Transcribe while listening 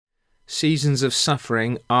Seasons of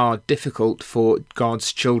suffering are difficult for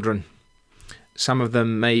God's children. Some of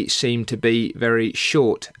them may seem to be very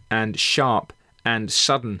short and sharp and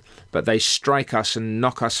sudden, but they strike us and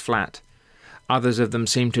knock us flat. Others of them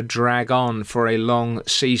seem to drag on for a long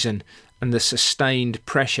season, and the sustained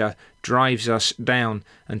pressure drives us down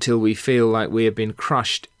until we feel like we have been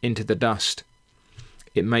crushed into the dust.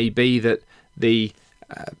 It may be that the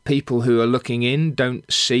people who are looking in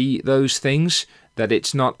don't see those things, that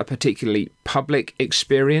it's not a particularly public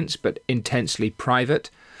experience but intensely private,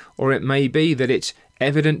 or it may be that it's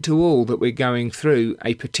evident to all that we're going through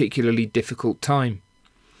a particularly difficult time.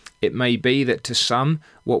 It may be that to some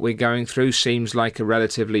what we're going through seems like a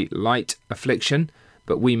relatively light affliction,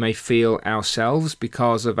 but we may feel ourselves,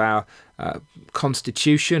 because of our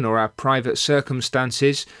constitution or our private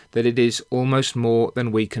circumstances, that it is almost more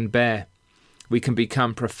than we can bear. We can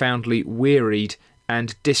become profoundly wearied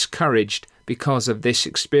and discouraged because of this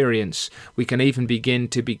experience. We can even begin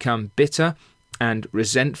to become bitter and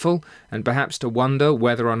resentful, and perhaps to wonder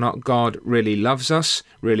whether or not God really loves us,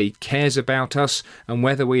 really cares about us, and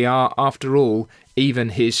whether we are, after all, even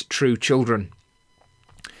his true children.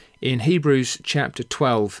 In Hebrews chapter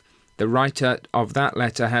 12, the writer of that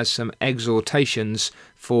letter has some exhortations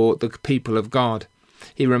for the people of God.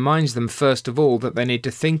 He reminds them, first of all, that they need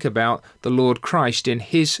to think about the Lord Christ in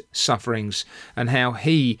his sufferings, and how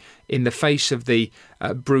he, in the face of the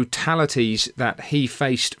brutalities that he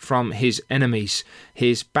faced from his enemies,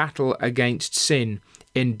 his battle against sin,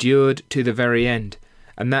 endured to the very end.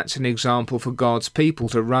 And that's an example for God's people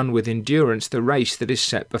to run with endurance the race that is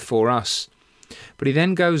set before us. But he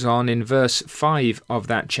then goes on in verse 5 of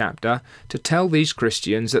that chapter to tell these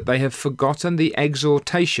Christians that they have forgotten the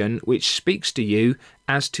exhortation which speaks to you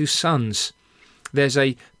as to sons. There's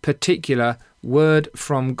a particular word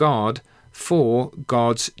from God for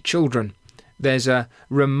God's children. There's a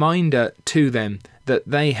reminder to them that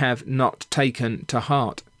they have not taken to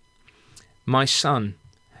heart. My son,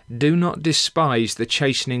 do not despise the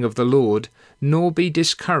chastening of the Lord, nor be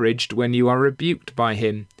discouraged when you are rebuked by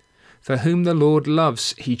him. For whom the Lord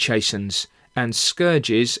loves he chastens, and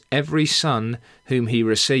scourges every son whom he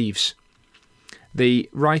receives. The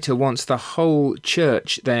writer wants the whole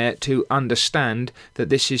church there to understand that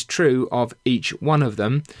this is true of each one of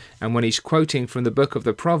them, and when he's quoting from the book of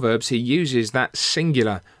the Proverbs, he uses that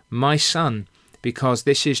singular, my son, because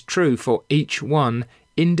this is true for each one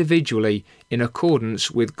individually in accordance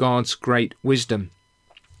with God's great wisdom.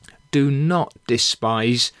 Do not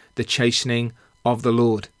despise the chastening of the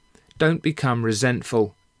Lord. Don't become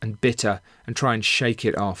resentful and bitter and try and shake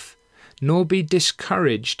it off, nor be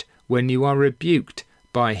discouraged when you are rebuked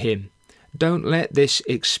by him. Don't let this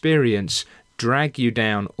experience drag you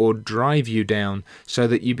down or drive you down so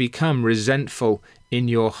that you become resentful in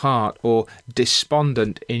your heart or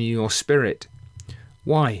despondent in your spirit.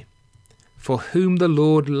 Why? For whom the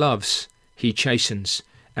Lord loves, he chastens,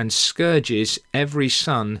 and scourges every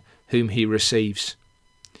son whom he receives.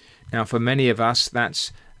 Now, for many of us,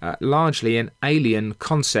 that's largely an alien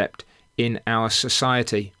concept in our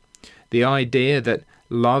society. The idea that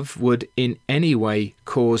love would in any way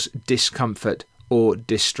cause discomfort or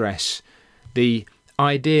distress. The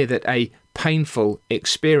idea that a painful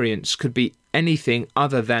experience could be anything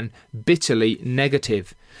other than bitterly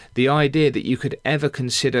negative. The idea that you could ever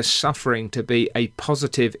consider suffering to be a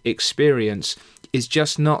positive experience is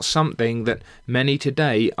just not something that many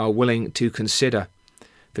today are willing to consider.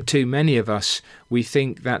 For too many of us, we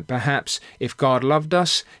think that perhaps if God loved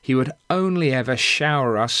us, he would only ever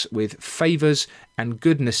shower us with favours and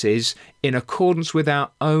goodnesses in accordance with our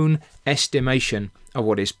own estimation of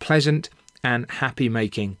what is pleasant and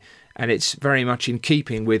happy-making. And it's very much in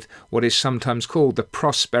keeping with what is sometimes called the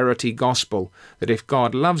prosperity gospel, that if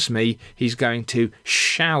God loves me, he's going to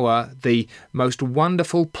shower the most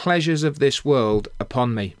wonderful pleasures of this world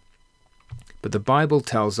upon me. But the Bible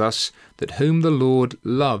tells us that whom the Lord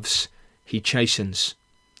loves, he chastens.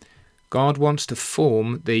 God wants to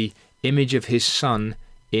form the image of his Son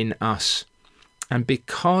in us. And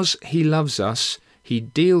because he loves us, he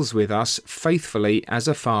deals with us faithfully as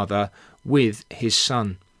a father with his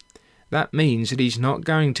Son. That means that he's not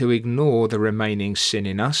going to ignore the remaining sin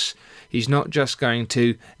in us. He's not just going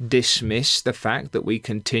to dismiss the fact that we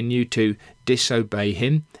continue to disobey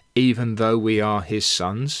him, even though we are his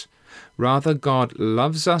sons. Rather, God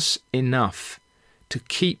loves us enough to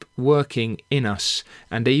keep working in us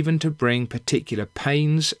and even to bring particular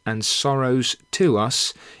pains and sorrows to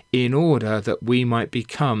us in order that we might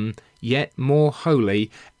become yet more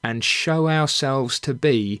holy and show ourselves to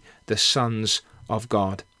be the sons of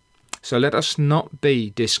God. So let us not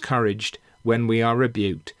be discouraged when we are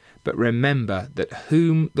rebuked, but remember that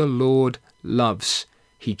whom the Lord loves,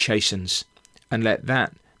 he chastens, and let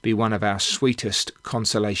that be one of our sweetest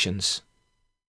consolations.